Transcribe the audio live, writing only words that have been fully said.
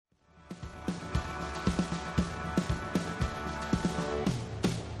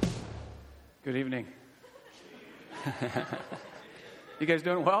Good evening. You guys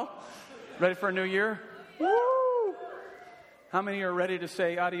doing well? Ready for a new year? Woo! How many are ready to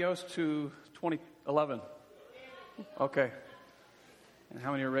say adios to 2011? Okay. And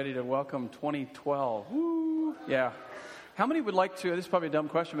how many are ready to welcome 2012? Woo! Yeah. How many would like to, this is probably a dumb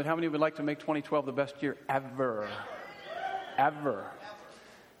question, but how many would like to make 2012 the best year ever? Ever.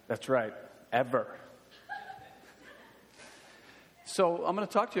 That's right. Ever. So I'm going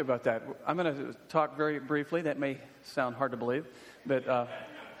to talk to you about that. I'm going to talk very briefly. That may sound hard to believe, but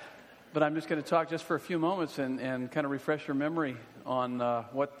I'm just going to talk just for a few moments and kind of refresh your memory on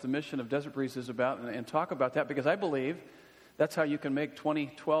what the mission of Desert Breeze is about and talk about that, because I believe that's how you can make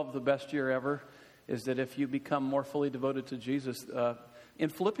 2012 the best year ever, is that if you become more fully devoted to Jesus. In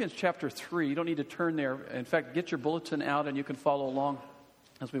Philippians chapter 3, you don't need to turn there. In fact, get your bulletin out and you can follow along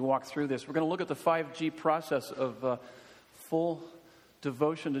as we walk through this. We're going to look at the 5G process of full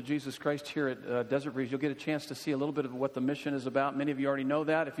devotion to Jesus Christ here at Desert Breeze. You'll get a chance to see a little bit of what the mission is about. Many of you already know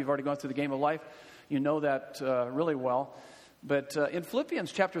that. If you've already gone through the game of life, you know that really well. But in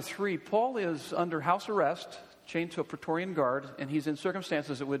Philippians chapter 3, Paul is under house arrest, chained to a Praetorian guard, and he's in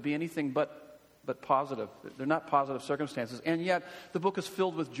circumstances that would be anything but positive. They're not positive circumstances. And yet, the book is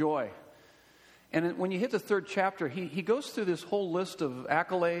filled with joy. And when you hit the third chapter, he goes through this whole list of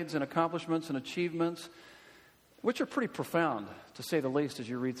accolades and accomplishments and achievements, which are pretty profound, to say the least, as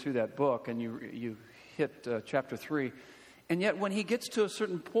you read through that book and you hit chapter 3. And yet when he gets to a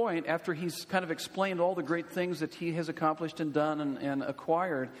certain point, after he's kind of explained all the great things that he has accomplished and done and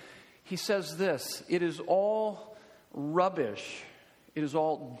acquired, he says this: it is all rubbish, it is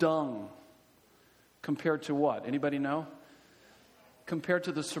all dung, compared to what? Anybody know? Compared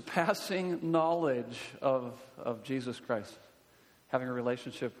to the surpassing knowledge of Jesus Christ, having a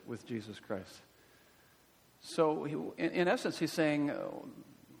relationship with Jesus Christ. So, in essence, he's saying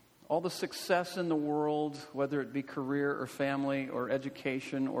all the success in the world, whether it be career or family or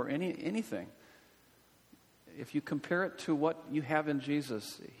education or anything, if you compare it to what you have in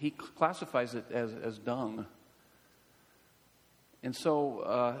Jesus, he classifies it as dung. And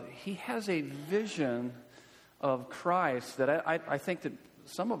so he has a vision of Christ that I think that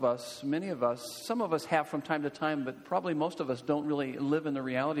some of us have from time to time, but probably most of us don't really live in the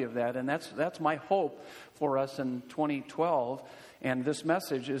reality of that. And that's my hope for us in 2012. And this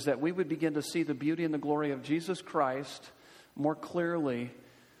message is that we would begin to see the beauty and the glory of Jesus Christ more clearly,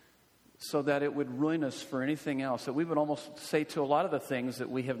 so that it would ruin us for anything else. That we would almost say to a lot of the things that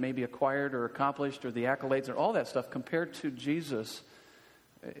we have maybe acquired or accomplished, or the accolades or all that stuff, compared to Jesus,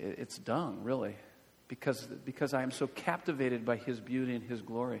 it's dung, really. Because I am so captivated by his beauty and his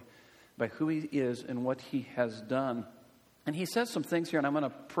glory, by who he is and what he has done. And he says some things here, and I'm going to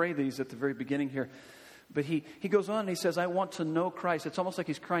pray these at the very beginning here. But he goes on and he says, I want to know Christ. It's almost like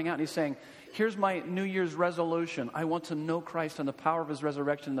he's crying out and he's saying, here's my New Year's resolution. I want to know Christ and the power of his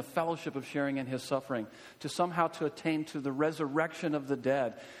resurrection and the fellowship of sharing in his suffering, to somehow to attain to the resurrection of the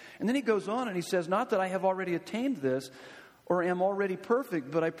dead. And then he goes on and he says, not that I have already attained this or am already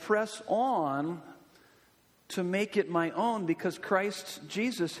perfect, but I press on to make it my own, because Christ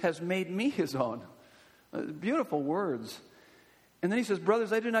Jesus has made me his own. Beautiful words. And then he says,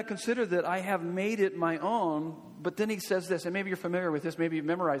 brothers, I do not consider that I have made it my own. But then he says this, and maybe you're familiar with this, maybe you've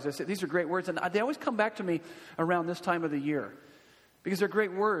memorized this. These are great words, and they always come back to me around this time of the year, because they're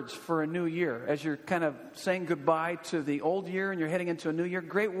great words for a new year. As you're kind of saying goodbye to the old year and you're heading into a new year,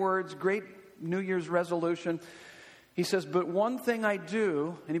 great words, great New Year's resolution. He says, but one thing I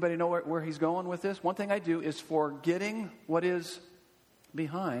do, anybody know where he's going with this? One thing I do is forgetting what is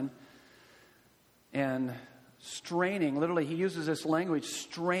behind and straining. Literally, he uses this language,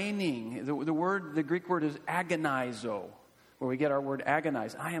 straining. The Greek word is agonizo, where we get our word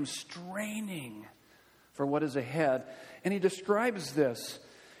agonize. I am straining for what is ahead. And he describes this.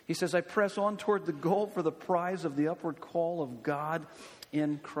 He says, I press on toward the goal for the prize of the upward call of God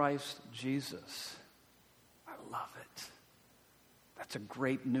in Christ Jesus. I love it. That's a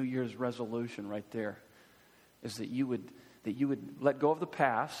great New Year's resolution right there, is that you would let go of the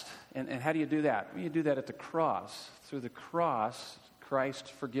past. And how do you do that? Well, you do that at the cross. Through the cross,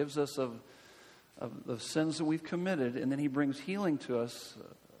 Christ forgives us of the sins that we've committed, and then he brings healing to us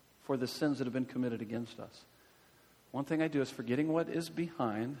for the sins that have been committed against us. One thing I do is forgetting what is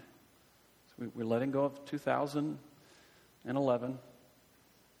behind. So we're letting go of 2011,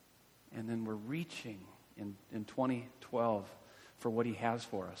 and then we're reaching in 2012 for what he has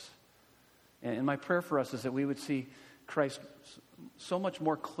for us. And my prayer for us is that we would see Christ so much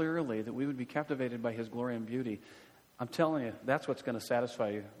more clearly, that we would be captivated by his glory and beauty. I'm telling you, that's what's going to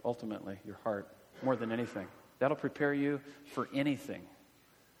satisfy you ultimately, your heart, more than anything. That'll prepare you for anything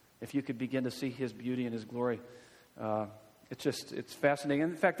if you could begin to see His beauty and His glory. It's fascinating.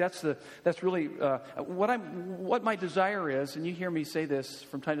 In fact, that's really what my desire is. And you hear me say this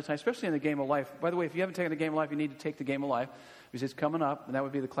from time to time, especially in the Game of Life. By the way, if you haven't taken the Game of Life, you need to take the Game of Life because it's coming up, and that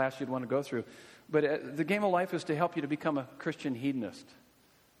would be the class you'd want to go through. But the Game of Life is to help you to become a Christian hedonist.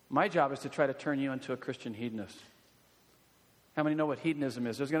 My job is to try to turn you into a Christian hedonist. How many know what hedonism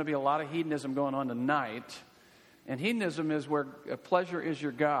is? There's going to be a lot of hedonism going on tonight. And hedonism is where pleasure is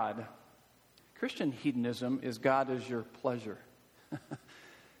your God. Christian hedonism is God is your pleasure.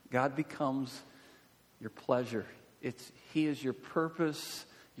 God becomes your pleasure. He is your purpose,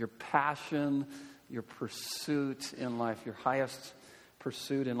 your passion, your pursuit in life, your highest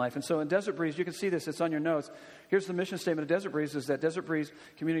pursuit in life. And so in Desert Breeze, you can see this, it's on your notes. Here's the mission statement of Desert Breeze, is that Desert Breeze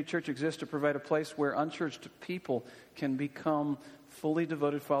Community Church exists to provide a place where unchurched people can become fully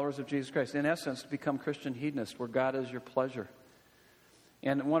devoted followers of Jesus Christ. In essence, to become Christian hedonists, where God is your pleasure.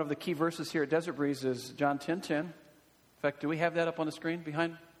 And one of the key verses here at Desert Breeze is John 10:10. In fact, do we have that up on the screen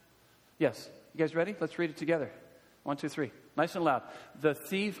behind? Yes. You guys ready? Let's read it together. 1, 2, 3. Nice and loud. The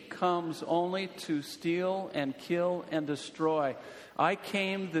thief comes only to steal and kill and destroy. I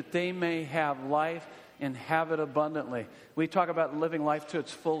came that they may have life and have it abundantly. We talk about living life to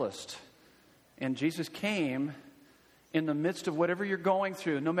its fullest. And Jesus came in the midst of whatever you're going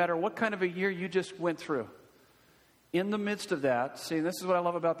through, no matter what kind of a year you just went through. In the midst of that, see, this is what I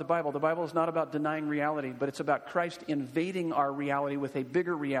love about the Bible. The Bible is not about denying reality, but it's about Christ invading our reality with a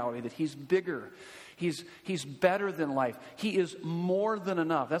bigger reality, that He's bigger. He's better than life. He is more than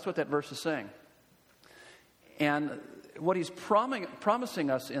enough. That's what that verse is saying. And what He's promising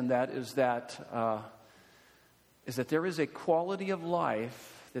us in that is that there is a quality of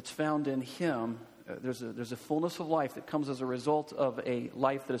life that's found in Him. There's a fullness of life that comes as a result of a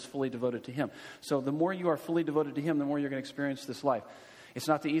life that is fully devoted to Him. So the more you are fully devoted to Him, the more you're going to experience this life. It's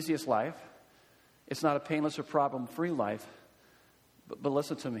not the easiest life. It's not a painless or problem-free life. But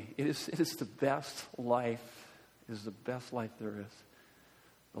listen to me. It is the best life. It is the best life there is.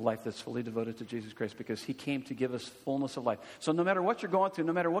 The life that's fully devoted to Jesus Christ, because He came to give us fullness of life. So no matter what you're going through,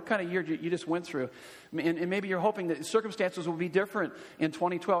 no matter what kind of year you just went through, and maybe you're hoping that circumstances will be different in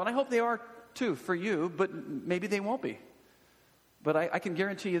 2012. And I hope they are too for you, but maybe they won't be. But I can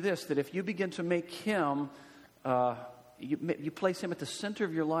guarantee you this, that if you begin to make Him, you place Him at the center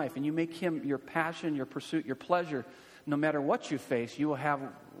of your life, and you make Him your passion, your pursuit, your pleasure, no matter what you face, you will have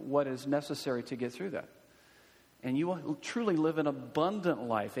what is necessary to get through that. And you will truly live an abundant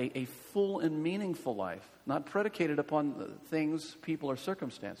life, a full and meaningful life, not predicated upon things, people, or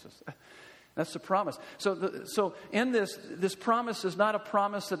circumstances. That's the promise. So in this promise is not a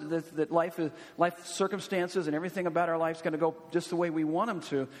promise that life circumstances and everything about our life is going to go just the way we want them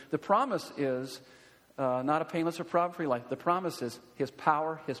to. The promise is not a painless or problem-free life. The promise is His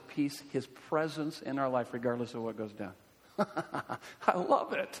power, His peace, His presence in our life, regardless of what goes down. I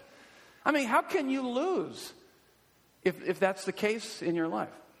love it. I mean, how can you lose if that's the case in your life?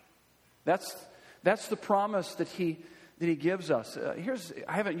 That's the promise that He gives us.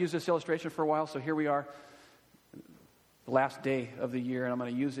 I haven't used this illustration for a while, so here we are, the last day of the year, and I'm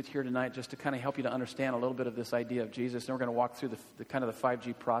going to use it here tonight just to kind of help you to understand a little bit of this idea of Jesus. And we're going to walk through the kind of the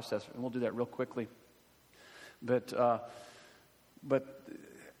 5G process, and we'll do that real quickly. But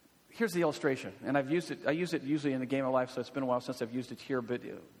here's the illustration, and I use it usually in the Game of Life, so it's been a while since I've used it here. But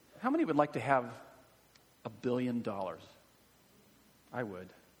how many would like to have $1 billion? I would.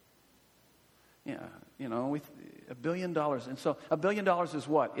 Yeah, with $1 billion, and so $1 billion is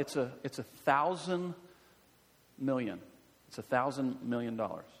what? It's 1,000 million. It's $1,000 million.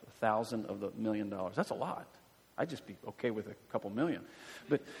 1,000 of the $1 million. That's a lot. I'd just be okay with a couple million.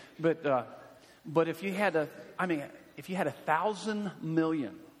 But if you had 1,000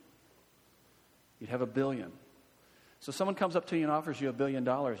 million, you'd have $1 billion. So someone comes up to you and offers you $1 billion,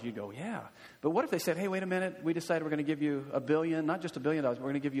 you go, yeah. But what if they said, hey, wait a minute, we decided we're going to give you $1 billion, not just $1 billion, we're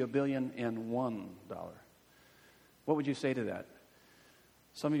going to give you $1 billion and $1. What would you say to that?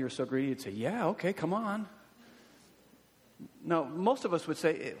 Some of you are so greedy, you'd say, yeah, okay, come on. No, most of us would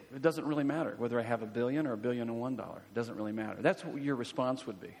say, it doesn't really matter whether I have $1 billion or $1 billion and $1. It doesn't really matter. That's what your response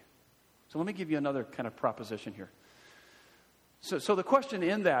would be. So let me give you another kind of proposition here. So the question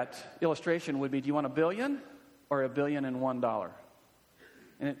in that illustration would be, do you want $1 billion or $1 billion and $1?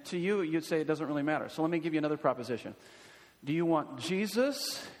 And to you, you'd say it doesn't really matter. So let me give you another proposition. Do you want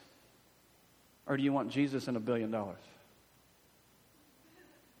Jesus or do you want Jesus and $1 billion?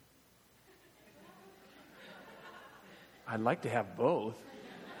 I'd like to have both.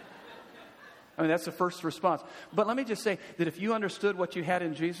 I mean, that's the first response. But let me just say that if you understood what you had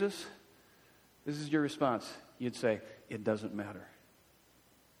in Jesus, this is your response. You'd say, it doesn't matter.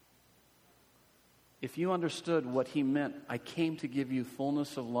 if you understood what he meant, I came to give you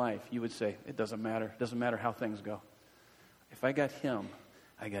fullness of life, you would say, it doesn't matter. It doesn't matter how things go. If I got him,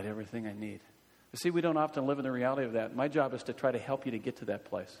 I got everything I need. You see, we don't often live in the reality of that. My job is to try to help you to get to that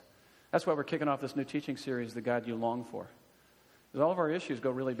place. That's why we're kicking off this new teaching series, The God You Long For. Because all of our issues go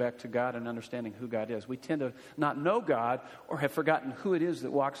really back to God and understanding who God is. We tend to not know God or have forgotten who it is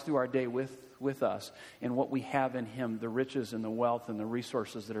that walks through our day with us and what we have in him, the riches and the wealth and the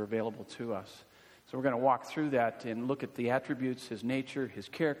resources that are available to us. So we're going to walk through that and look at the attributes, his nature, his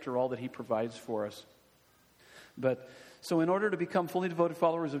character, all that he provides for us. But so in order to become fully devoted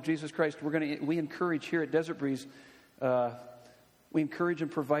followers of Jesus Christ, we encourage here at Desert Breeze, we encourage and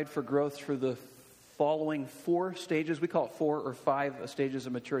provide for growth through the following 4 stages. We call it 4 or 5 stages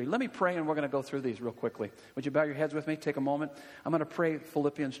of maturity. Let me pray, and we're going to go through these real quickly. Would you bow your heads with me? Take a moment. I'm going to pray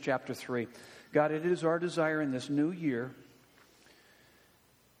Philippians chapter 3. God, it is our desire in this new year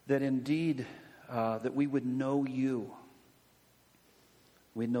that indeed that we would know you.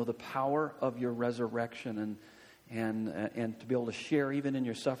 We'd know the power of your resurrection and to be able to share even in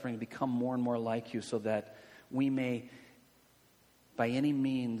your suffering, to become more and more like you so that we may, by any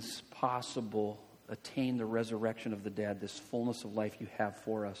means possible, attain the resurrection of the dead, this fullness of life you have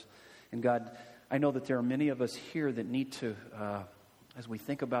for us. And God, I know that there are many of us here that need to, as we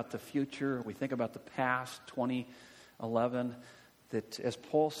think about the future, we think about the past, 2011, that as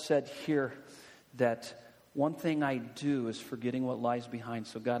Paul said here, that one thing I do is forgetting what lies behind.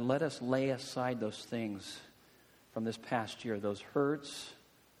 So God, let us lay aside those things from this past year, those hurts,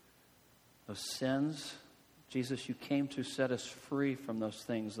 those sins. Jesus, you came to set us free from those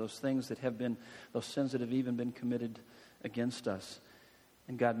things that have been, those sins that have even been committed against us.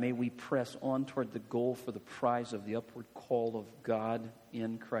 And God, may we press on toward the goal for the prize of the upward call of God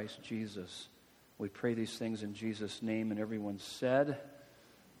in Christ Jesus. We pray these things in Jesus' name, and everyone said,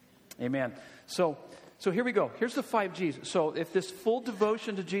 amen. So here we go. Here's the 5 G's. So if this full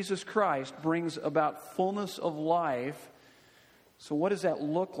devotion to Jesus Christ brings about fullness of life, so what does that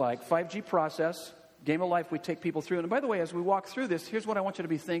look like? 5G process. Game of life we take people through. And by the way, as we walk through this, here's what I want you to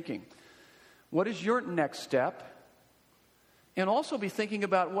be thinking. What is your next step? And also be thinking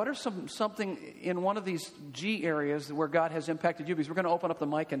about what are something in one of these G areas where God has impacted you. Because we're going to open up the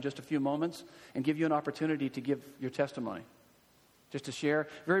mic in just a few moments and give you an opportunity to give your testimony. Just to share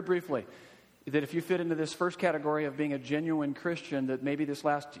very briefly that if you fit into this first category of being a genuine Christian, that maybe this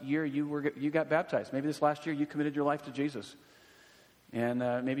last year you got baptized. Maybe this last year you committed your life to Jesus. And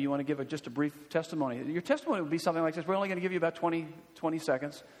maybe you want to give just a brief testimony. Your testimony would be something like this. We're only going to give you about 20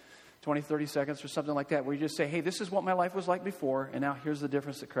 seconds, 20, 30 seconds or something like that, where you just say, hey, this is what my life was like before, and now here's the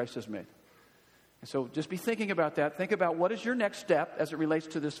difference that Christ has made. And so just be thinking about that. Think about what is your next step as it relates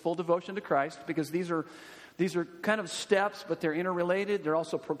to this full devotion to Christ, because these are kind of steps, but they're interrelated. They're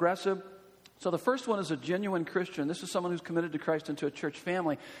also progressive. So the first one is a genuine Christian. This is someone who's committed to Christ into a church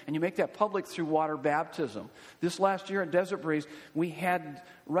family, and you make that public through water baptism. This last year at Desert Breeze, we had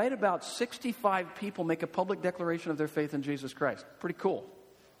right about 65 people make a public declaration of their faith in Jesus Christ. Pretty cool.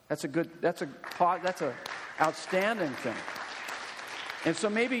 That's a outstanding thing. And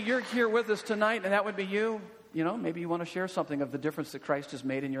so maybe you're here with us tonight, and that would be you. You know, maybe you want to share something of the difference that Christ has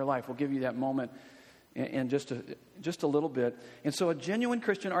made in your life. We'll give you that moment in just a little bit. And so a genuine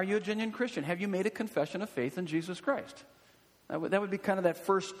Christian, are you a genuine Christian? Have you made a confession of faith in Jesus Christ? That would be kind of that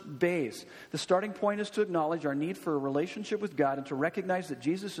first base. The starting point is to acknowledge our need for a relationship with God and to recognize that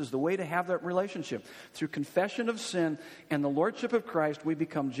Jesus is the way to have that relationship. Through confession of sin and the lordship of Christ, we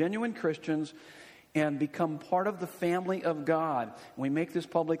become genuine Christians and become part of the family of God. We make this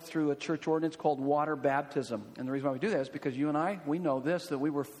public through a church ordinance called water baptism. And the reason why we do that is because you and I, we know this, that we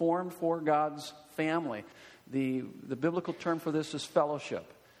were formed for God's family. The biblical term for this is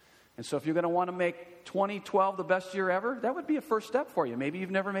fellowship. And so if you're going to want to make 2012 the best year ever, that would be a first step for you. Maybe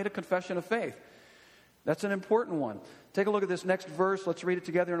you've never made a confession of faith. That's an important one. Take a look at this next verse. Let's read it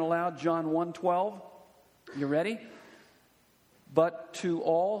together and aloud. John 1:12. You ready? But to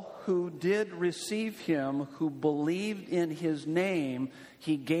all who did receive him, who believed in his name,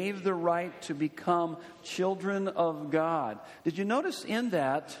 he gave the right to become children of God. Did you notice in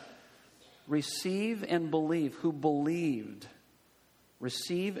that, receive and believe, who believed?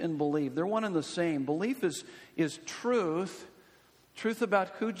 Receive and believe. They're one and the same. Belief is truth. Truth about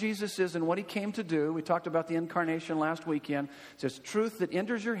who Jesus is and what he came to do. We talked about the incarnation last weekend. It's truth that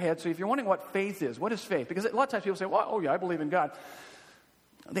enters your head. So if you're wondering what faith is, what is faith? Because a lot of times people say, well, oh yeah, I believe in God.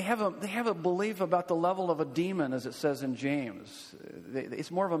 They have a belief about the level of a demon, as it says in James.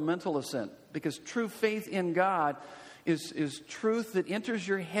 It's more of a mental assent. Because true faith in God is truth that enters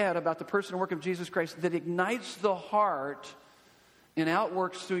your head about the person and work of Jesus Christ, that ignites the heart and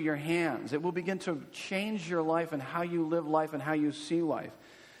outworks through your hands. It will begin to change your life and how you live life and how you see life.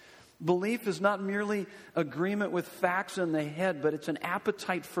 Belief is not merely agreement with facts in the head, but it's an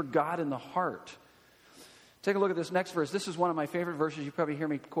appetite for God in the heart. Take a look at this next verse. This is one of my favorite verses. You probably hear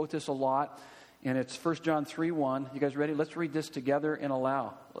me quote this a lot. And it's 1 John 3:1. You guys ready? Let's read this together and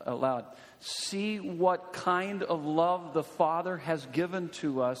aloud. See what kind of love the Father has given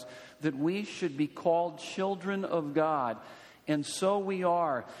to us, that we should be called children of God. And so we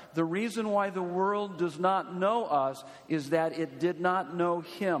are. The reason why the world does not know us is that it did not know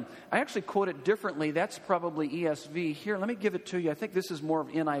Him. I actually quote it differently. That's probably ESV. Here, let me give it to you. I think this is more of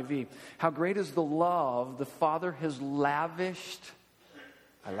NIV. How great is the love the Father has lavished.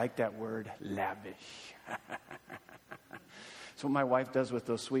 I like that word, lavish. That's what my wife does with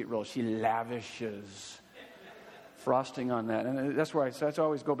those sweet rolls. She lavishes frosting on that. And that's where I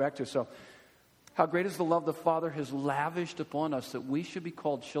always go back to. So, how great is the love the Father has lavished upon us, that we should be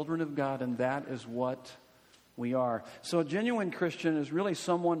called children of God, and that is what we are. So a genuine Christian is really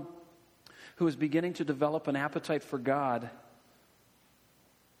someone who is beginning to develop an appetite for God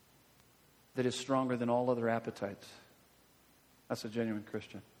that is stronger than all other appetites. That's a genuine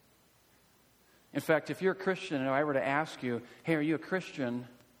Christian. In fact, if you're a Christian and I were to ask you, hey, are you a Christian?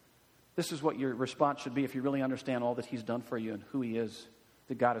 This is what your response should be if you really understand all that He's done for you and who He is.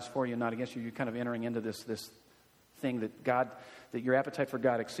 That God is for you, not against you. You're kind of entering into this thing that your appetite for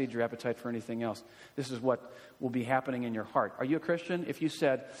God exceeds your appetite for anything else. This is what will be happening in your heart. Are you a Christian? If you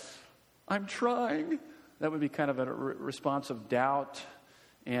said, I'm trying, that would be kind of a response of doubt.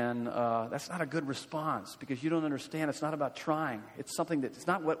 And that's not a good response, because you don't understand. It's not about trying. It's something that it's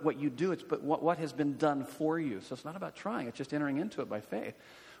not what you do, but what has been done for you. So it's not about trying. It's just entering into it by faith.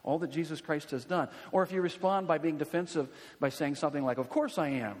 All that Jesus Christ has done. Or if you respond by being defensive, by saying something like, of course I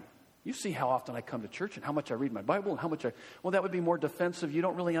am. You see how often I come to church and how much I read my Bible and how much well, that would be more defensive. You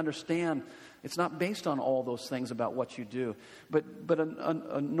don't really understand. It's not based on all those things about what you do. But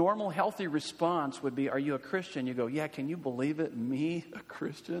a normal, healthy response would be, are you a Christian? You go, yeah, can you believe it? Me, a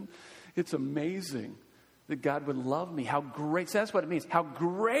Christian? It's amazing that God would love me. How great. So that's what it means. How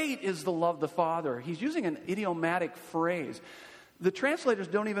great is the love of the Father. He's using an idiomatic phrase. The translators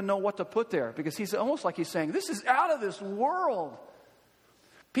don't even know what to put there, because he's almost like he's saying, this is out of this world.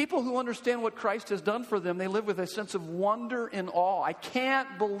 People who understand what Christ has done for them, they live with a sense of wonder and awe. I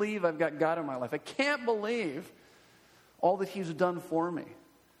can't believe I've got God in my life. I can't believe all that He's done for me.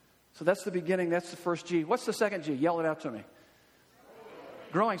 So that's the beginning. That's the first G. What's the second G? Yell it out to me.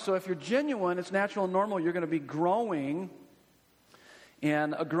 Growing. So if you're genuine, it's natural and normal. You're going to be growing.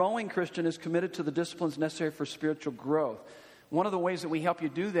 And a growing Christian is committed to the disciplines necessary for spiritual growth. One of the ways that we help you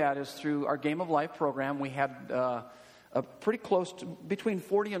do that is through our Game of Life program. We had a pretty close to between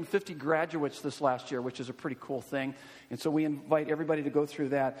 40 and 50 graduates this last year, which is a pretty cool thing. And so we invite everybody to go through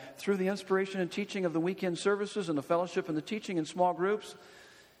that. Through the inspiration and teaching of the weekend services and the fellowship and the teaching in small groups,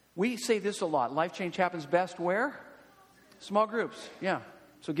 we say this a lot. Life change happens best where? Small groups, yeah.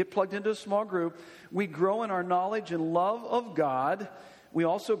 So get plugged into a small group. We grow in our knowledge and love of God. We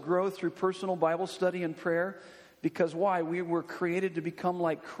also grow through personal Bible study and prayer. Because why? We were created to become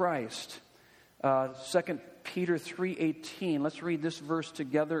like Christ. 2 Peter 3:18. Let's read this verse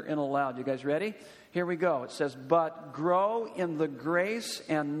together and aloud. You guys ready? Here we go. It says, but grow in the grace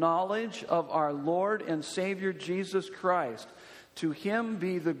and knowledge of our Lord and Savior Jesus Christ. To Him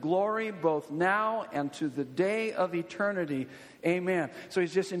be the glory both now and to the day of eternity. Amen. So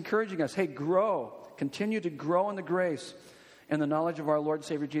he's just encouraging us, hey, grow. Continue to grow in the grace and the knowledge of our Lord and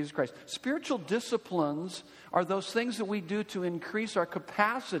Savior Jesus Christ. Spiritual disciplines are those things that we do to increase our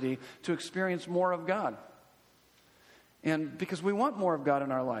capacity to experience more of God. And because we want more of God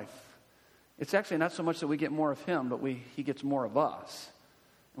in our life. It's actually not so much that we get more of Him, but He gets more of us.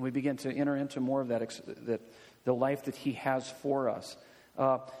 And we begin to enter into more of that the life that He has for us.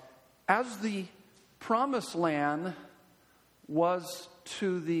 As the promised land was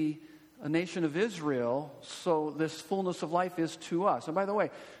to the nation of Israel, so this fullness of life is to us. And by the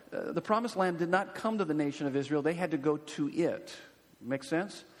way, the promised land did not come to the nation of Israel. They had to go to it. Make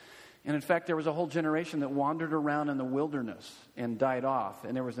sense? And in fact, there was a whole generation that wandered around in the wilderness and died off.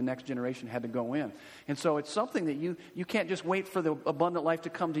 And there was the next generation had to go in. And so it's something that you can't just wait for the abundant life to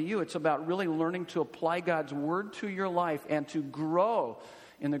come to you. It's about really learning to apply God's word to your life and to grow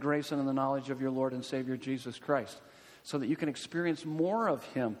in the grace and in the knowledge of your Lord and Savior Jesus Christ, so that you can experience more of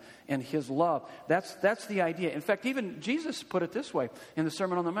Him and His love. That's the idea. In fact, even Jesus put it this way in the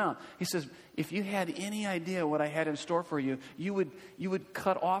Sermon on the Mount. He says, if you had any idea what I had in store for you, you would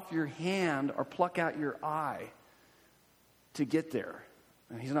cut off your hand or pluck out your eye to get there.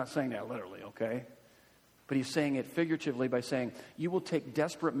 And He's not saying that literally, okay? But he's saying it figuratively by saying, you will take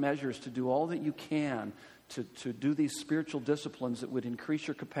desperate measures to do all that you can to do these spiritual disciplines that would increase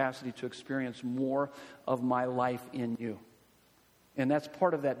your capacity to experience more of my life in you. And that's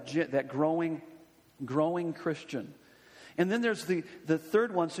part of that growing Christian. And then there's the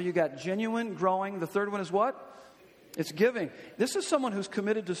third one. So you got genuine, growing. The third one is what? It's giving. This is someone who's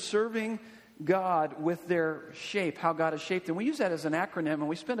committed to serving God with their shape, how God has shaped them. We use that as an acronym, and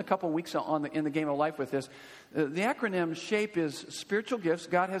we spend a couple weeks in the game of life with this. The acronym SHAPE is spiritual gifts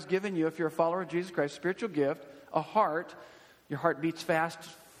God has given you, if you're a follower of Jesus Christ, spiritual gift, a heart. Your heart beats fast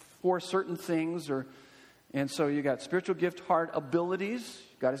for certain things, and so you got spiritual gift, heart, abilities.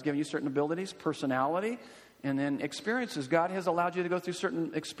 God has given you certain abilities, personality, and then experiences. God has allowed you to go through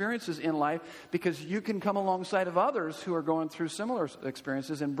certain experiences in life because you can come alongside of others who are going through similar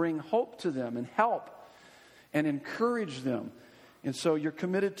experiences and bring hope to them and help and encourage them. And so you're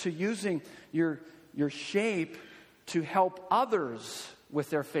committed to using your shape to help others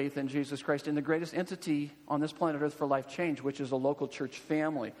with their faith in Jesus Christ in the greatest entity on this planet Earth for life change, which is a local church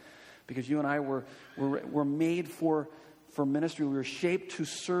family. Because you and I were made for ministry. We were shaped to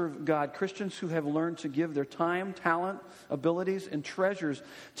serve God. Christians who have learned to give their time, talent, abilities, and treasures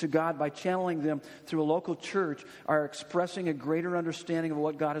to God by channeling them through a local church are expressing a greater understanding of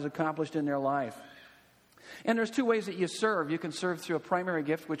what God has accomplished in their life. And there's two ways that you serve. You can serve through a primary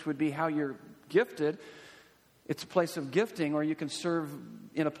gift, which would be how you're gifted. It's a place of gifting, or you can serve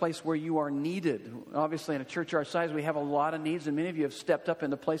in a place where you are needed. Obviously, in a church our size, we have a lot of needs, and many of you have stepped up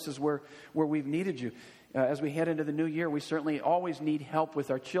into places where we've needed you. As we head into the new year, we certainly always need help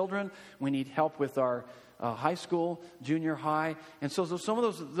with our children. We need help with our high school, junior high. And so some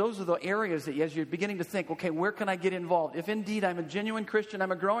of those are the areas that as you're beginning to think, okay, where can I get involved? If indeed I'm a genuine Christian,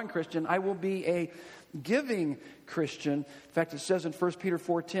 I'm a growing Christian, I will be a giving Christian. In fact, it says in 1 Peter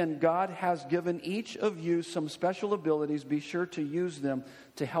 4:10, God has given each of you some special abilities. Be sure to use them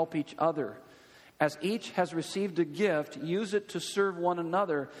to help each other. As each has received a gift, use it to serve one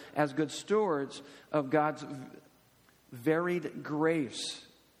another as good stewards of God's varied grace.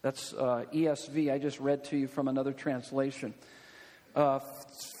 That's ESV. I just read to you from another translation. 1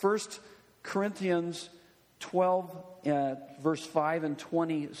 Corinthians 12, verse 5 and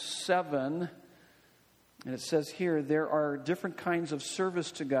 27. And it says here, there are different kinds of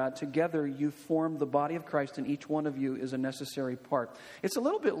service to God. Together you form the body of Christ, and each one of you is a necessary part. It's a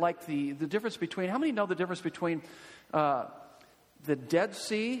little bit like the difference between, how many know the difference between the Dead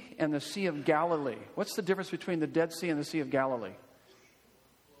Sea and the Sea of Galilee? What's the difference between the Dead Sea and the Sea of Galilee?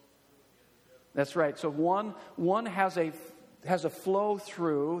 That's right. So one has a flow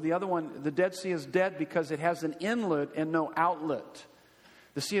through. The other one, the Dead Sea, is dead because it has an inlet and no outlet.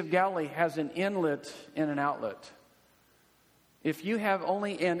 The Sea of Galilee has an inlet and an outlet. If you have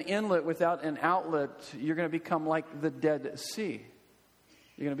only an inlet without an outlet, you're going to become like the Dead Sea.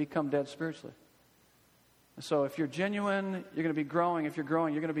 You're going to become dead spiritually. So if you're genuine, you're going to be growing. If you're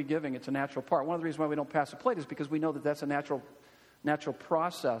growing, you're going to be giving. It's a natural part. One of the reasons why we don't pass a plate is because we know that that's a natural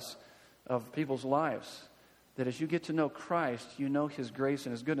process of people's lives. That as you get to know Christ, you know His grace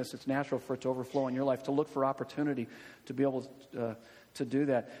and His goodness. It's natural for it to overflow in your life, to look for opportunity to be able to do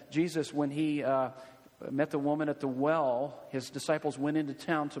that. Jesus, when He met the woman at the well, His disciples went into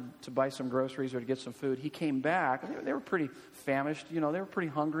town to buy some groceries or to get some food. He came back. They were pretty famished. They were pretty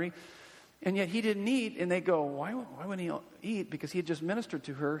hungry. And yet He didn't eat. And they go, why wouldn't He eat? Because He had just ministered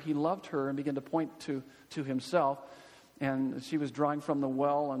to her. He loved her and began to point to Himself. And she was drawing from the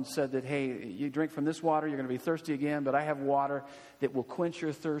well and said that, hey, you drink from this water, you're going to be thirsty again, but I have water that will quench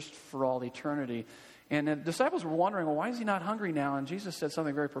your thirst for all eternity. And the disciples were wondering, well, why is He not hungry now? And Jesus said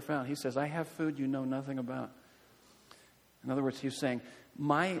something very profound. He says, I have food you know nothing about. In other words, He was saying,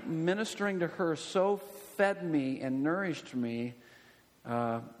 my ministering to her so fed me and nourished me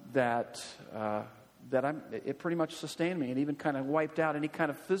that it pretty much sustained me and even kind of wiped out any kind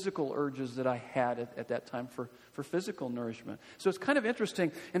of physical urges that I had at that time for physical nourishment. So it's kind of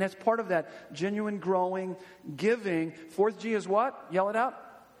interesting, and that's part of that genuine growing, giving. Fourth G is what? Yell it out.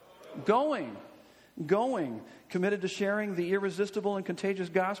 Going. Committed to sharing the irresistible and contagious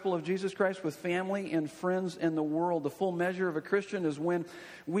gospel of Jesus Christ with family and friends in the world. The full measure of a Christian is when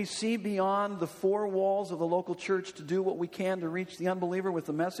we see beyond the four walls of the local church to do what we can to reach the unbeliever with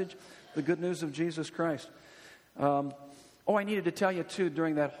the message, the good news of Jesus Christ. I needed to tell you, too,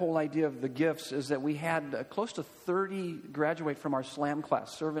 during that whole idea of the gifts, is that we had close to 30 graduate from our SLAM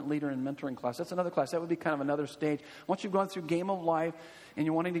class, Servant Leader and Mentoring class. That's another class. That would be kind of another stage. Once you've gone through Game of Life and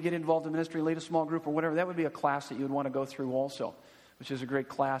you're wanting to get involved in ministry, lead a small group or whatever, that would be a class that you would want to go through also, which is a great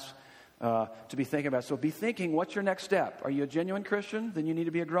class to be thinking about. So be thinking, what's your next step? Are you a genuine Christian? Then you need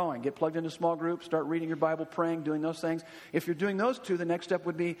to be a growing. Get plugged into small groups, start reading your Bible, praying, doing those things. If you're doing those two, the next step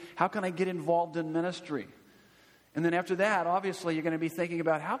would be, how can I get involved in ministry? And then after that, obviously, you're going to be thinking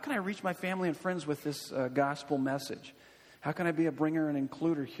about, how can I reach my family and friends with this gospel message? How can I be a bringer and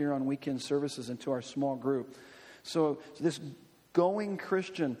includer here on weekend services into our small group? So this going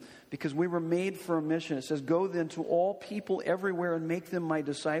Christian, because we were made for a mission. It says, go then to all people everywhere and make them my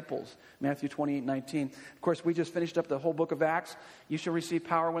disciples. Matthew 28:19. Of course, we just finished up the whole book of Acts. You shall receive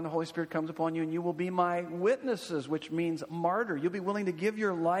power when the Holy Spirit comes upon you, and you will be my witnesses, which means martyr. You'll be willing to give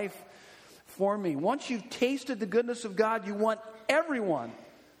your life for me. Once you've tasted the goodness of God, you want everyone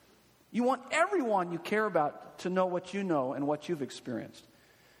you care about to know what you know and what you've experienced.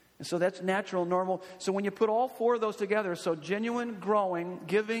 And so that's natural, normal. So when you put all four of those together, so genuine, growing,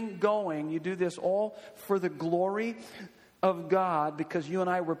 giving, going, you do this all for the glory of God, because you and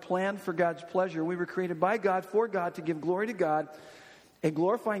I were planned for God's pleasure. We were created by God, for God, to give glory to God. A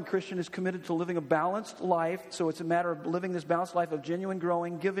glorifying Christian is committed to living a balanced life. So it's a matter of living this balanced life of genuine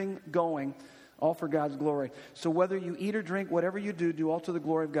growing, giving, going, all for God's glory. So whether you eat or drink, whatever you do, do all to the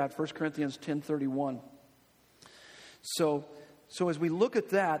glory of God. 1 Corinthians 10:31. So as we look at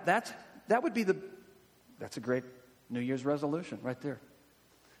that's a great New Year's resolution right there,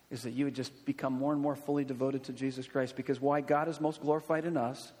 is that you would just become more and more fully devoted to Jesus Christ. Because why? God is most glorified in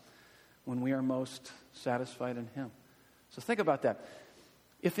us when we are most satisfied in Him. So think about that.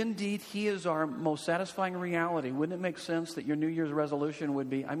 If indeed He is our most satisfying reality, wouldn't it make sense that your New Year's resolution would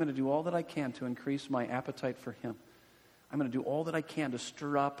be, I'm going to do all that I can to increase my appetite for Him. I'm going to do all that I can to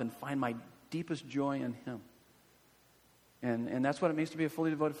stir up and find my deepest joy in Him. And that's what it means to be a fully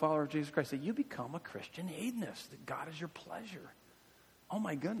devoted follower of Jesus Christ. That you become a Christian hedonist. That God is your pleasure. Oh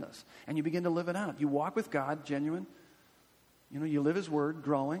my goodness. And you begin to live it out. You walk with God, genuine. You live His Word,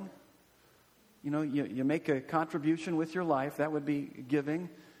 growing. You make a contribution with your life. That would be giving,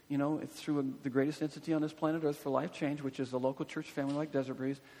 through the greatest entity on this planet Earth for life change, which is the local church family like Desert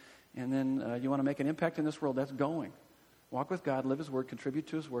Breeze. And then you want to make an impact in this world. That's going. Walk with God, live His Word, contribute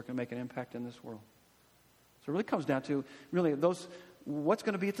to His work, and make an impact in this world. So it really comes down to, what's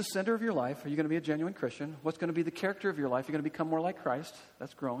going to be at the center of your life? Are you going to be a genuine Christian? What's going to be the character of your life? You're going to become more like Christ.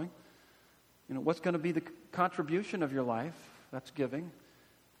 That's growing. What's going to be the contribution of your life? That's giving.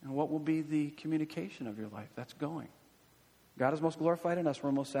 And what will be the communication of your life? That's going. God is most glorified in us.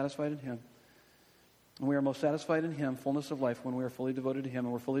 We're most satisfied in Him. And we are most satisfied in Him, fullness of life, when we are fully devoted to Him.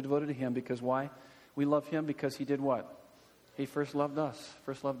 And we're fully devoted to Him because why? We love Him because He did what? He first loved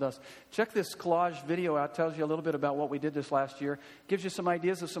us. Check this collage video out. It tells you a little bit about what we did this last year. Gives you some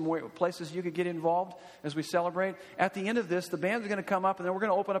ideas of some places you could get involved as we celebrate. At the end of this, the band's going to come up, and then we're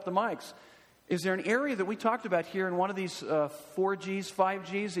going to open up the mics. Is there an area that we talked about here in one of these 4Gs,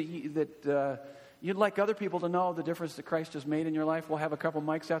 5Gs that you'd like other people to know the difference that Christ has made in your life? We'll have a couple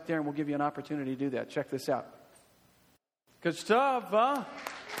mics out there, and we'll give you an opportunity to do that. Check this out. Good stuff, huh?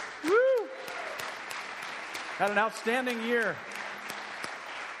 Woo! Had an outstanding year.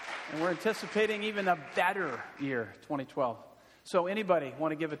 And we're anticipating even a better year, 2012. So anybody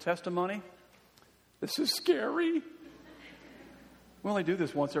want to give a testimony? This is scary. We only do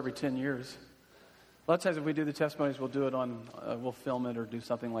this once every 10 years. A lot of times if we do the testimonies, we'll do it we'll film it or do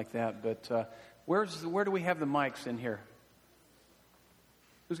something like that. But where do we have the mics in here?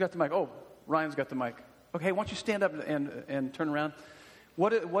 Who's got the mic? Oh, Ryan's got the mic. Okay, why don't you stand up and turn around?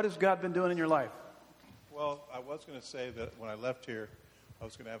 What has God been doing in your life? Well, I was going to say that when I left here, I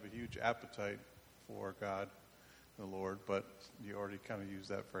was going to have a huge appetite for God, the Lord, but you already kind of used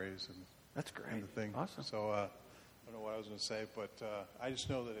that phrase. And that's great. And the thing. Awesome. So I don't know what I was going to say, but I just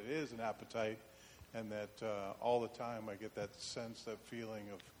know that it is an appetite, and that all the time I get that sense, that feeling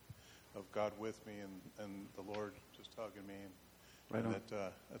of God with me and the Lord just hugging me. Right on.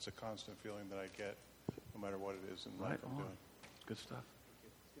 That's a constant feeling that I get no matter what it is in life I'm doing. Good stuff.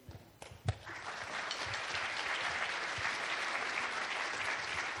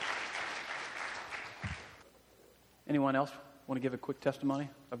 Anyone else want to give a quick testimony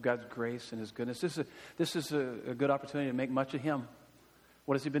of God's grace and His goodness? This is a good opportunity to make much of Him.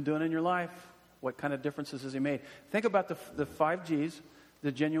 What has He been doing in your life? What kind of differences has He made? Think about the 5 Gs,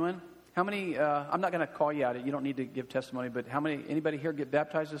 the genuine. How many, I'm not going to call you out. You don't need to give testimony, but anybody here get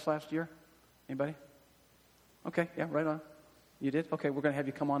baptized this last year? Anybody? Okay, yeah, right on. You did? Okay, we're going to have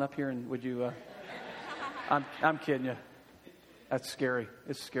you come on up here, and would you, I'm kidding you. That's scary.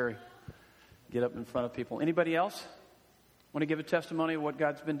 It's scary. Get up in front of people. Anybody else want to give a testimony of what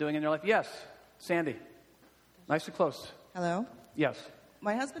God's been doing in your life? Yes, Sandy. Nice and close. Hello? Yes.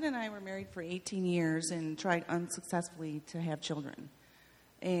 My husband and I were married for 18 years and tried unsuccessfully to have children.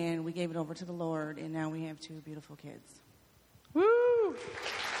 and we gave it over to the Lord, and now we have 2 beautiful kids. Woo!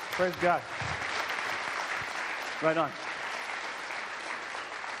 Praise God. Right on.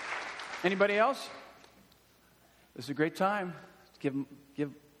 Anybody else? This is a great time.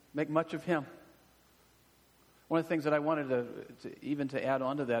 Make much of Him. One of the things that I wanted to add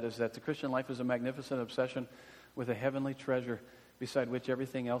on to that is that the Christian life is a magnificent obsession with a heavenly treasure beside which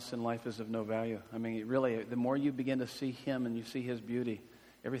everything else in life is of no value. I mean, really, the more you begin to see Him and you see His beauty,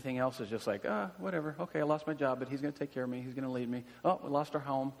 everything else is just like, whatever. Okay, I lost my job, but He's going to take care of me. He's going to lead me. Oh, we lost our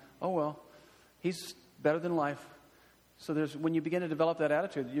home. Oh, well, He's better than life. So when you begin to develop that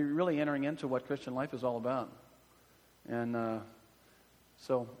attitude, you're really entering into what Christian life is all about. And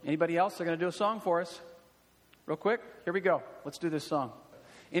so anybody else? They're going to do a song for us. Real quick, here we go. Let's do this song.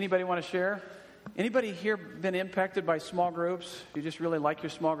 Anybody want to share? Anybody here been impacted by small groups? You just really like your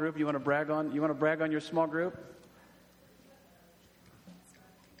small group. You want to brag on your small group?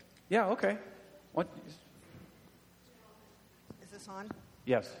 Yeah, okay. What? Is this on?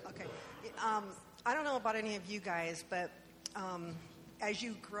 Yes. Okay. I don't know about any of you guys, but as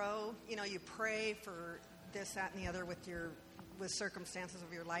you grow, you pray for this, that, and the other with circumstances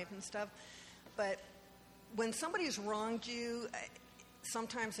of your life and stuff. But when somebody's wronged you,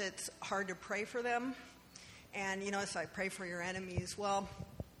 sometimes it's hard to pray for them. And, it's like pray for your enemies. Well,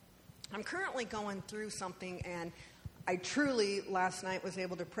 I'm currently going through something, and I truly, last night, was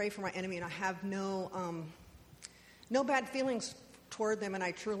able to pray for my enemy, and I have no bad feelings toward them, and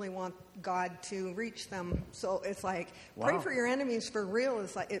I truly want God to reach them. So it's like, pray for your enemies for real.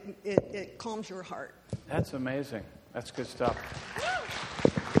 It's like, it calms your heart. That's amazing. That's good stuff.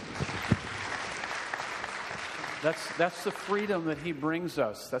 That's the freedom that He brings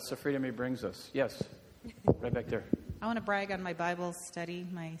us. That's the freedom He brings us. Yes, right back there. I want to brag on my Bible study,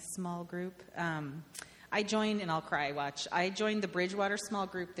 my small group. I joined, and I'll cry, watch. I joined the Bridgewater small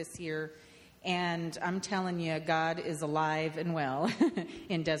group this year, and I'm telling you, God is alive and well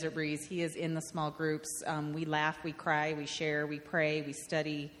in Desert Breeze. He is in the small groups. We laugh, we cry, we share, we pray, we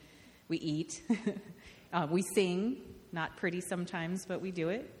study, we eat. We sing, not pretty sometimes, but we do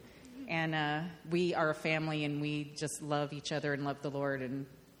it. And we are a family, and we just love each other and love the Lord, and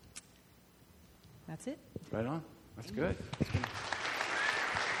that's it. Right on. That's good.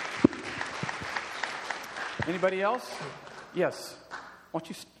 Anybody else? Yes.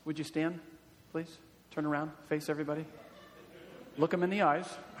 Would you stand, please? Turn around, face everybody. Look them in the eyes.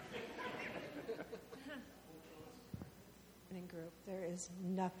 Group. There is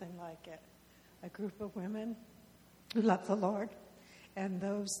nothing like it. A group of women who love the Lord, and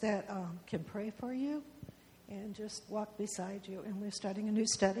those that can pray for you and just walk beside you. And we're starting a new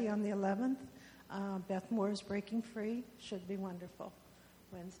study on the 11th. Beth Moore's Breaking Free. Should be wonderful.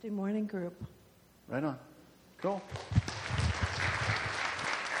 Wednesday morning group. Right on. Cool.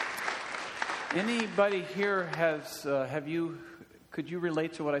 Anybody here could you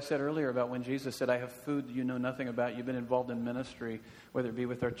relate to what I said earlier about when Jesus said, I have food you know nothing about? You've been involved in ministry, whether it be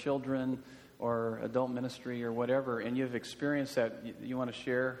with our children or adult ministry or whatever, and you've experienced that. You want to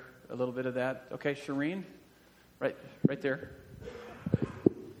share a little bit of that? Okay, Shireen, right there.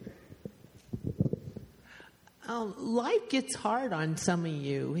 Life gets hard on some of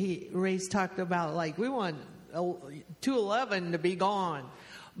you. Ray's talked about, we want 211 to be gone.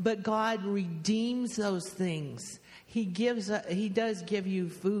 But God redeems those things. He does give you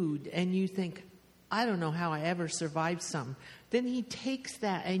food, and you think, I don't know how I ever survived some. Then He takes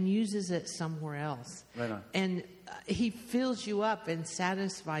that and uses it somewhere else. Right on. And He fills you up and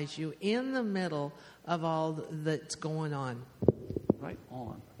satisfies you in the middle of all that's going on. Right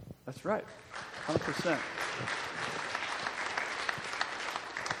on. That's right. 100%.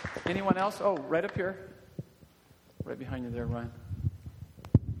 Anyone else? Oh, right up here. Right behind you there, Ryan.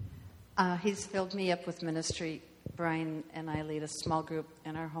 He's filled me up with ministry. Brian and I lead a small group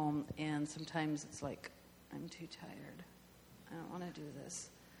in our home, and sometimes it's like, I'm too tired. I don't want to do this.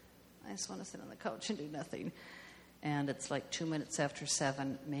 I just want to sit on the couch and do nothing. And it's like 2 minutes after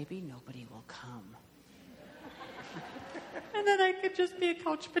 7, maybe nobody will come. And then I could just be a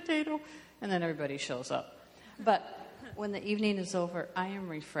couch potato. And then everybody shows up. But when the evening is over, I am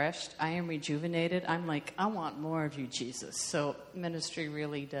refreshed. I am rejuvenated. I'm like, I want more of you, Jesus. So ministry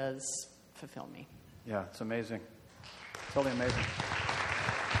really does fulfill me. Yeah, it's amazing. Totally amazing.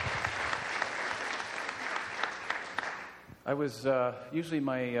 I was usually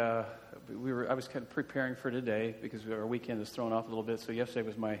I was kind of preparing for today because our weekend is thrown off a little bit. So yesterday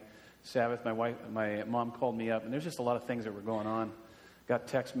was my Sabbath. My mom called me up, and there's just a lot of things that were going on. Got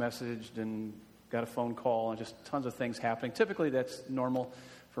text messaged and got a phone call, and just tons of things happening. Typically, that's normal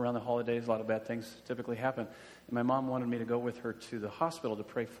for around the holidays. A lot of bad things typically happen. And my mom wanted me to go with her to the hospital to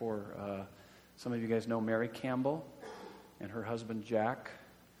pray for, some of you guys know Mary Campbell and her husband Jack.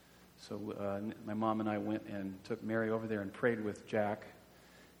 So my mom and I went and took Mary over there and prayed with Jack.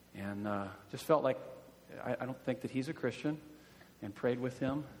 And just felt like, I don't think that he's a Christian, and prayed with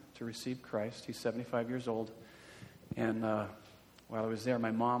him to receive Christ. He's 75 years old. And while I was there,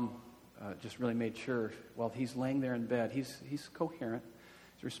 my mom just really made sure, while he's laying there in bed, he's coherent.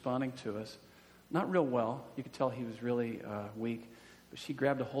 He's responding to us. Not real well. You could tell he was really weak. But she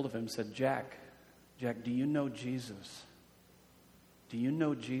grabbed a hold of him and said, Jack, do you know Jesus? Do you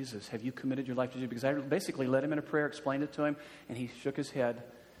know Jesus? Have you committed your life to Jesus? Because I basically led him in a prayer, explained it to him, and he shook his head,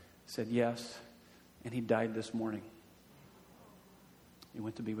 said yes, and he died this morning. He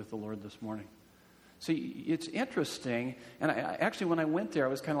went to be with the Lord this morning. See, it's interesting, and I actually, when I went there, I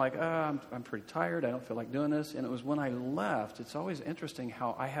was kind of like, I'm pretty tired, I don't feel like doing this, and it was when I left, it's always interesting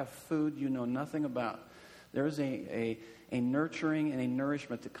how I have food you know nothing about. There is a nurturing and a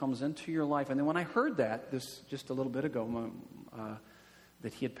nourishment that comes into your life, and then when I heard that, this just a little bit ago,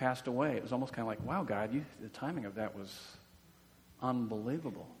 that he had passed away, it was almost kind of like, wow, God, the timing of that was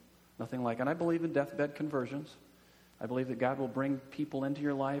unbelievable. Nothing like, and I believe in deathbed conversions. I believe that God will bring people into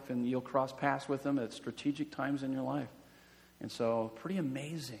your life and you'll cross paths with them at strategic times in your life. And so pretty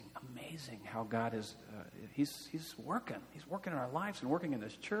amazing how God is, he's working. He's working in our lives and working in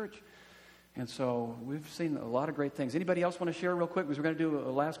this church. And so we've seen a lot of great things. Anybody else want to share real quick? Because we're going to do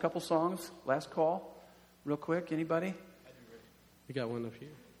a last couple songs, last call, real quick. Anybody? We got one up here.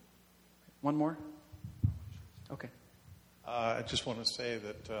 One more? Okay. I just want to say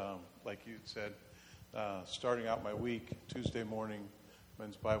that, like you said, starting out my week, Tuesday morning,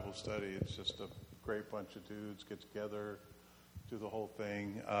 men's Bible study, it's just a great bunch of dudes get together, do the whole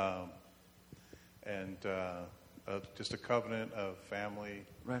thing, and just a covenant of family,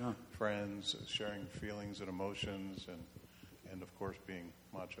 right on, friends, sharing feelings and emotions, and of course being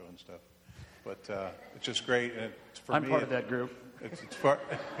macho and stuff. But it's just great. And for I'm me, part of that group.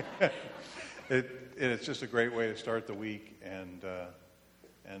 It's just a great way to start the week and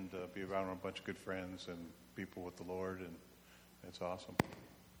be around a bunch of good friends and people with the Lord, and it's awesome.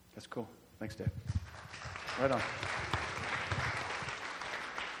 That's cool. Thanks, Dave. Right on.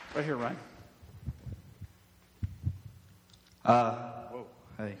 Right here, Ryan. Whoa.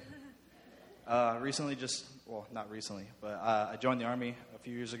 Hey. Recently, not recently, but I joined the Army a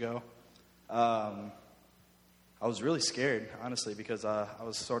few years ago. I was really scared, honestly, because I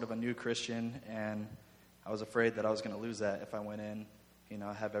was sort of a new Christian, and I was afraid that I was going to lose that if I went in,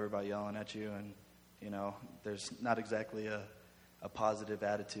 have everybody yelling at you, and, there's not exactly a positive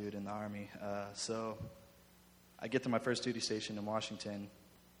attitude in the Army. So I get to my first duty station in Washington,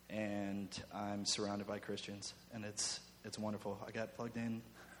 and I'm surrounded by Christians, and it's wonderful. I got plugged in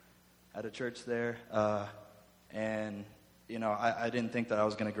at a church there, and, I didn't think that I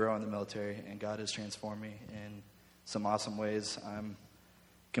was going to grow in the military, and God has transformed me in some awesome ways. I'm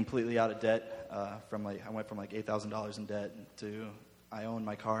completely out of debt. I went from like $8,000 in debt to I own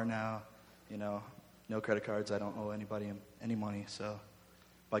my car now. No credit cards. I don't owe anybody any money. So,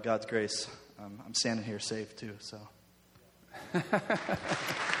 by God's grace, I'm standing here safe too. So, right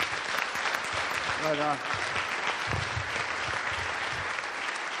on.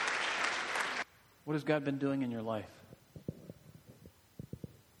 What has God been doing in your life?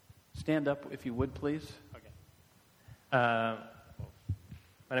 Stand up, if you would, please. My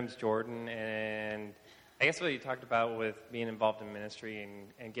name is Jordan, and I guess what you talked about with being involved in ministry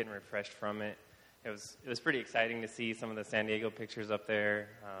and getting refreshed from it, it was pretty exciting to see some of the San Diego pictures up there.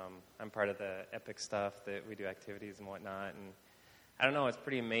 I'm part of the Epic stuff that we do activities and whatnot, and I don't know, it's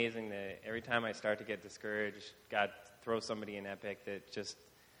pretty amazing that every time I start to get discouraged, God throws somebody in Epic that just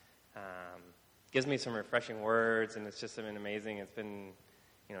gives me some refreshing words, and it's just been amazing. It's been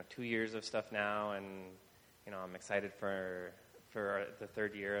 2 years of stuff now, and I'm excited for the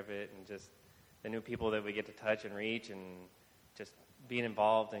third year of it, and just the new people that we get to touch and reach, and just being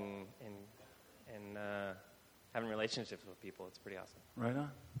involved in having relationships with people. It's pretty awesome. Right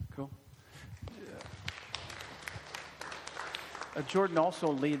on. Cool. Jordan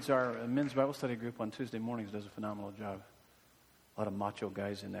also leads our men's Bible study group on Tuesday mornings, does a phenomenal job. A lot of macho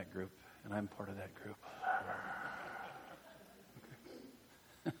guys in that group, and I'm part of that group.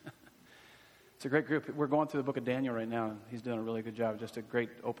 It's a great group. We're going through the book of Daniel right now, and he's doing a really good job. Just a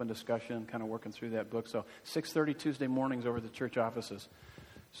great open discussion, kind of working through that book. So 6:30 Tuesday mornings over at the church offices.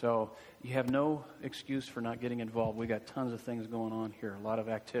 So you have no excuse for not getting involved. We got tons of things going on here, a lot of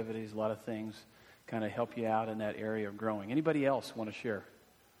activities, a lot of things kind of help you out in that area of growing. Anybody else want to share?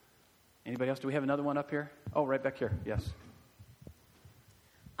 Anybody else? Do we have another one up here? Oh, right back here. Yes.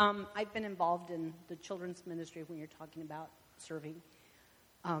 I've been involved in the children's ministry when you're talking about serving.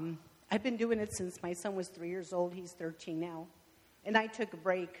 I've been doing it since my son was 3 years old. He's 13 now. And I took a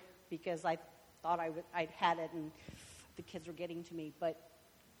break because I thought I'd had it and the kids were getting to me. But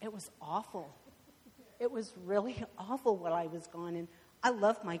it was awful. It was really awful while I was gone. And I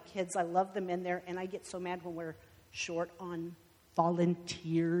love my kids. I love them in there. And I get so mad when we're short on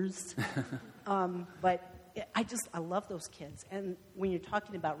volunteers. But I love those kids. And when you're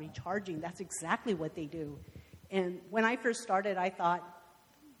talking about recharging, that's exactly what they do. And when I first started, I thought,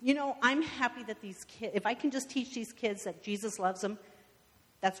 I'm happy that these kids, if I can just teach these kids that Jesus loves them,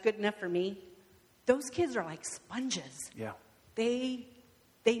 that's good enough for me. Those kids are like sponges. Yeah. They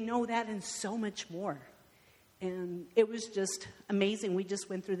know that and so much more. And it was just amazing. We just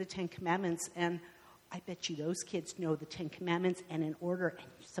went through the 10 Commandments, and I bet you those kids know the 10 Commandments and in order, and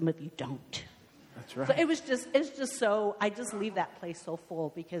some of you don't. That's right. So it's just so, I just leave that place so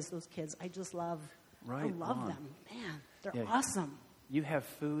full because those kids, I just love, I love them. Man, they're awesome. You have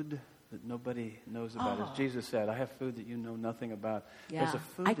food that nobody knows about. As Jesus said, I have food that you know nothing about. Yeah, There's a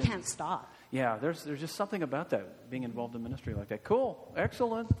food I can't stop. Yeah, there's just something about that, being involved in ministry like that. Cool.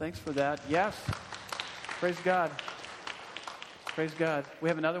 Excellent. Thanks for that. Yes. Praise God. Praise God. We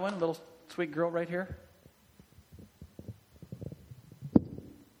have another one, a little sweet girl right here.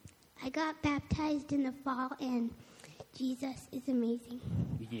 I got baptized in the fall, and Jesus is amazing.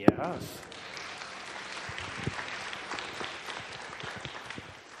 Yes.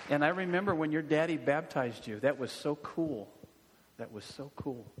 And I remember when your daddy baptized you. That was so cool. That was so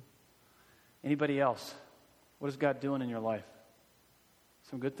cool. Anybody else? What is God doing in your life?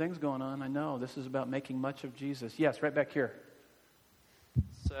 Some good things going on, I know. This is about making much of Jesus. Yes, right back here.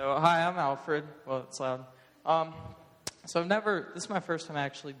 So, hi, I'm Alfred. Well, it's loud. So this is my first time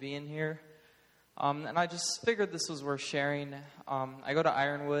actually being here. And I just figured this was worth sharing. I go to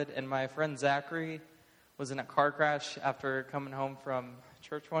Ironwood, and my friend Zachary was in a car crash after coming home from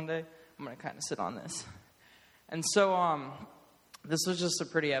church one day. I'm going to kind of sit on this. And so this was just a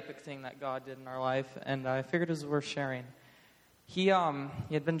pretty epic thing that God did in our life, and I figured it was worth sharing. He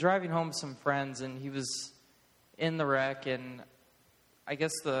had been driving home with some friends, and he was in the wreck, and I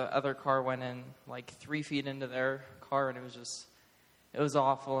guess the other car went in like 3 feet into their car, and it was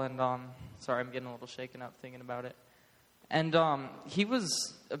awful. And sorry, I'm getting a little shaken up thinking about it. And he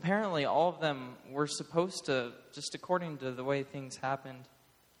was, apparently all of them were supposed to, just according to the way things happened,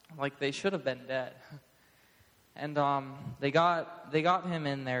 like they should have been dead. And they got him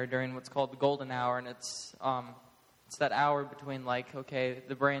in there during what's called the golden hour, and it's that hour between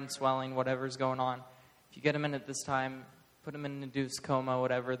the brain swelling, whatever's going on. If you get him in at this time, put him in an induced coma,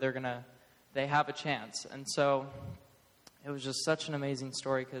 whatever, they have a chance. And so it was just such an amazing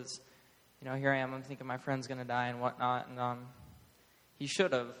story because, here I am, I'm thinking my friend's going to die and whatnot. And he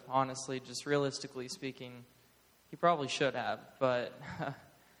should have, honestly, just realistically speaking, he probably should have. But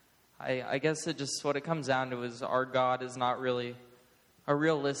I guess what it comes down to is our God is not really a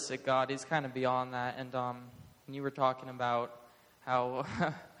realistic God. He's kind of beyond that. And when you were talking about how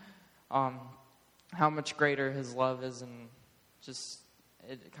much greater his love is, and just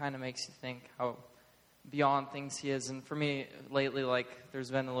it kind of makes you think how beyond things he is. And for me lately, there's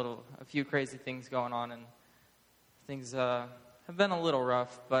been a few crazy things going on, and things have been a little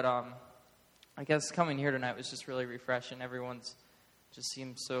rough, but I guess coming here tonight was just really refreshing. Everyone's just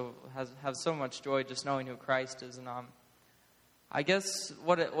seems have so much joy just knowing who Christ is. And I guess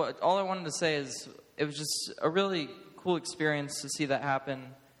all I wanted to say is it was just a really cool experience to see that happen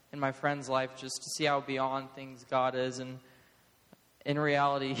in my friend's life, just to see how beyond things God is. And in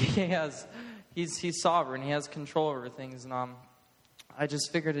reality, he's sovereign. He has control over things. And I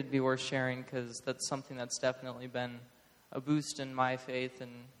just figured it'd be worth sharing because that's something that's definitely been a boost in my faith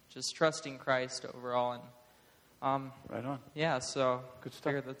and just trusting Christ overall. And right on. Yeah, so good stuff.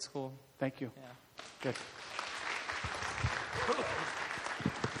 Figured that's cool. Thank you. Yeah. Good.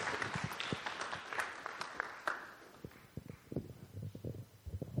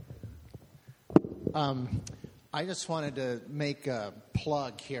 I just wanted to make a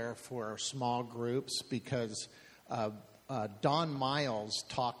plug here for small groups because Don Miles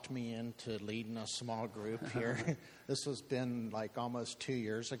talked me into leading a small group here. This has been almost 2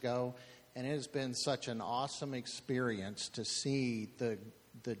 years ago, and it has been such an awesome experience to see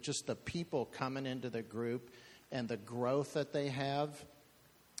the people coming into the group and the growth that they have,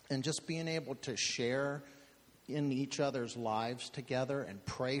 and just being able to share in each other's lives together and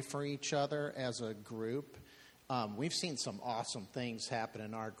pray for each other as a group. We've seen some awesome things happen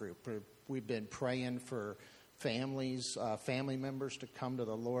in our group. We've been praying for families, family members to come to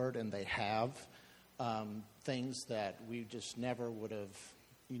the Lord, and they have things that we just never would have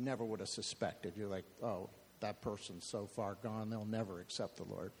you never would have suspected. You're like, oh, that person's so far gone, they'll never accept the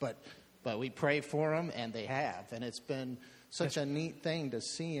Lord. But we pray for them, and they have. And it's been such a neat thing to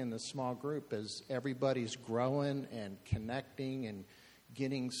see in the small group as everybody's growing and connecting and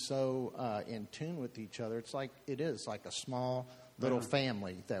getting so in tune with each other. It is like a small little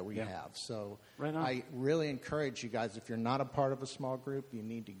family that we have. So I really encourage you guys, if you're not a part of a small group, you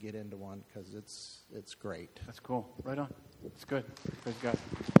need to get into one because it's great. That's cool. Right on. It's good. Praise God.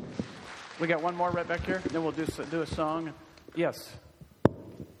 We got one more right back here. Then we'll do a song. Yes.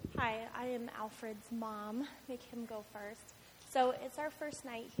 Hi, I am Alfred's mom. Make him go first. So it's our first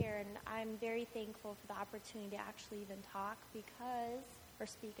night here, and I'm very thankful for the opportunity to actually even talk speak,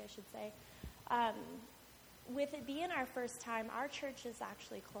 I should say. With it being our first time, our church is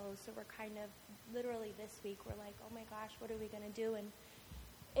actually closed, so we're kind of, literally this week, we're like, oh my gosh, what are we going to do? And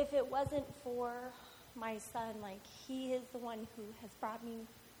if it wasn't for my son, he is the one who has brought me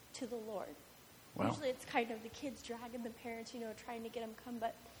to the Lord. Wow. Usually it's kind of the kids dragging the parents, trying to get them come,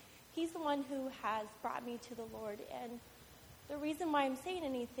 but he's the one who has brought me to the Lord. And the reason why I'm saying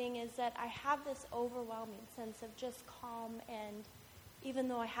anything is that I have this overwhelming sense of just calm, and even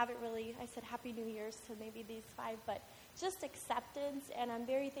though I haven't really, I said Happy New Year's to maybe these 5, but just acceptance, and I'm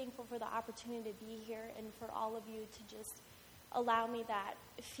very thankful for the opportunity to be here and for all of you to just allow me that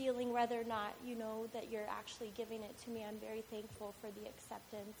feeling, whether or not you know that you're actually giving it to me. I'm very thankful for the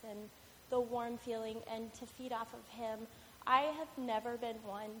acceptance and the warm feeling, and to feed off of him. I have never been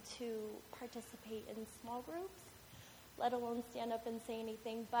one to participate in small groups, let alone stand up and say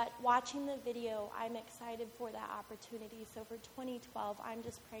anything, but watching the video, I'm excited for that opportunity. So for 2012, I'm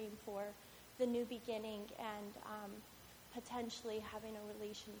just praying for the new beginning and potentially having a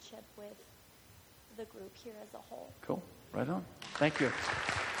relationship with the group here as a whole. Cool. Right on. Thank you.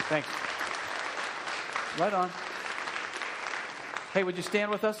 Thanks. Right on. Hey, would you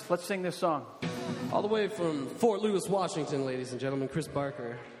stand with us? Let's sing this song. All the way from Fort Lewis, Washington, ladies and gentlemen, Chris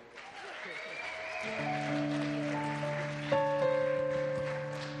Barker.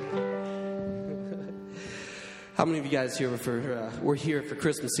 How many of you guys here were here for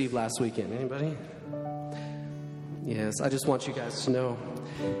Christmas Eve last weekend? Anybody? Yes, I just want you guys to know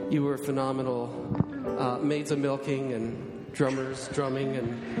you were phenomenal maids of milking and drummers drumming,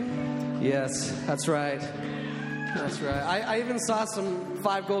 and yes, that's right. That's right. I even saw some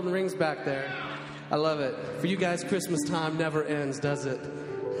 5 golden rings back there. I love it. For you guys, Christmas time never ends, does it?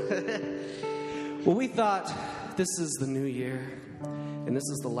 Well, we thought this is the new year, and this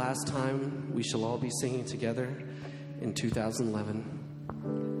is the last time we shall all be singing together in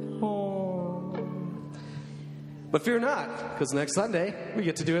 2011. Oh. But fear not, because next Sunday we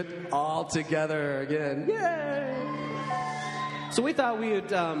get to do it all together again. Yay! So we thought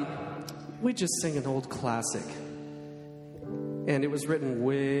we'd just sing an old classic. And it was written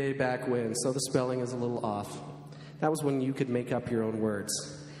way back when, so the spelling is a little off. That was when you could make up your own words.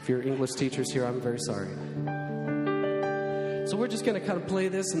 If you're English teachers here, I'm very sorry. So we're just going to kind of play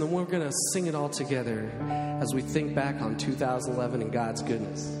this, and then we're going to sing it all together as we think back on 2011 and God's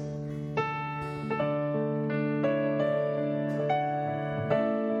goodness.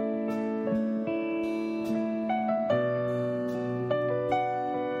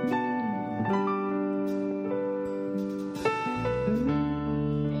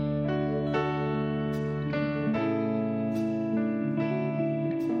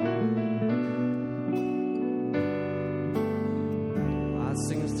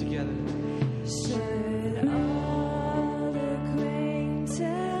 Shed all the grain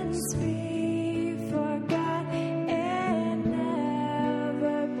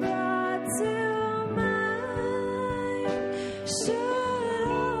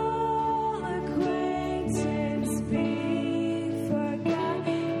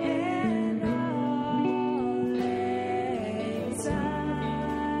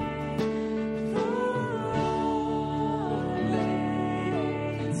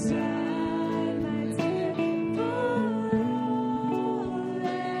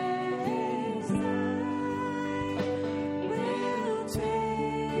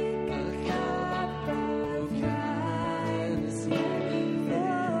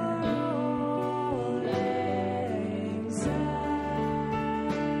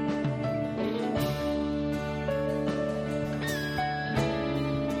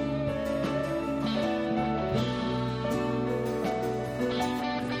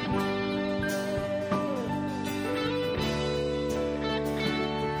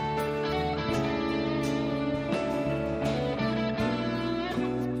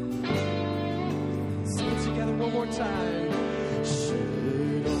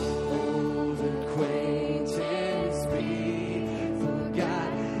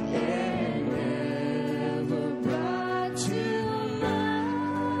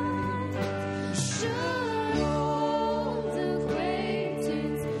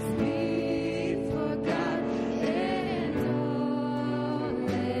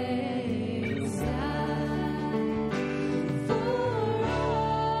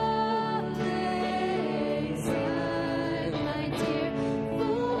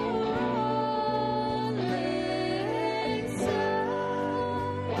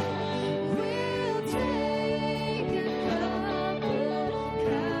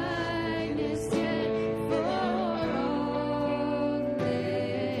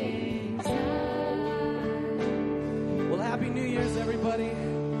everybody.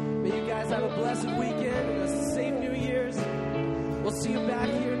 May you guys have a blessed weekend and a safe New Year's. We'll see you back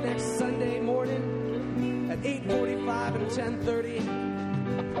here next Sunday morning at 8:45 and 10:30.